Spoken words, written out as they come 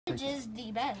Voltage is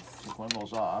the best. Take one of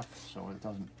those off so it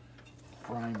doesn't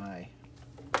fry my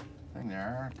thing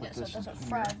there. Put Yeah, so this it doesn't in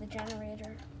fry here. the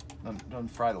generator. Doesn't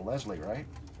fry the Leslie, right?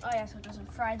 Oh yeah, so it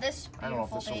doesn't fry this beautiful I don't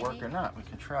know if this will work or not. We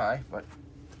can try, but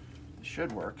it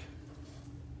should work.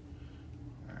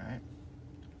 All right.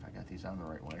 If I got these on the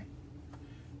right way.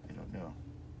 I don't know.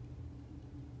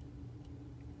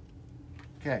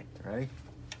 Okay, ready?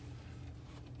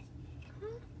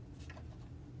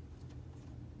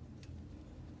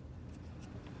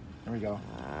 There we go.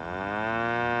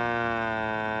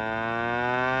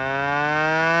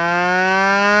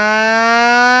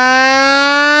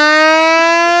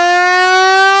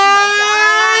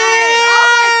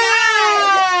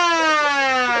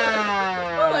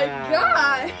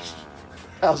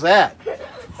 How's that?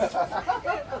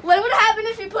 What would happen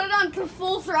if you put it on to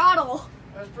full throttle?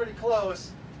 That was pretty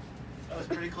close. That was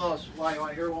pretty close. Why, you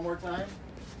want to hear it one more time?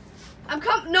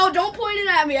 No, don't point it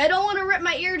at me. I don't want to rip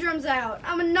my eardrums out.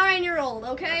 I'm a 9-year-old,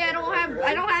 okay? I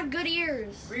don't have good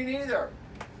ears. Me neither.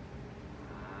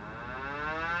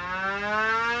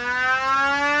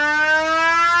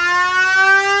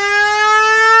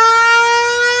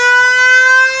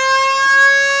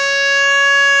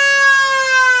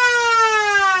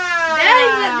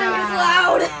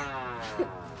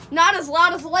 Not as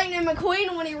loud as Lightning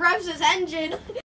McQueen when he revs his engine.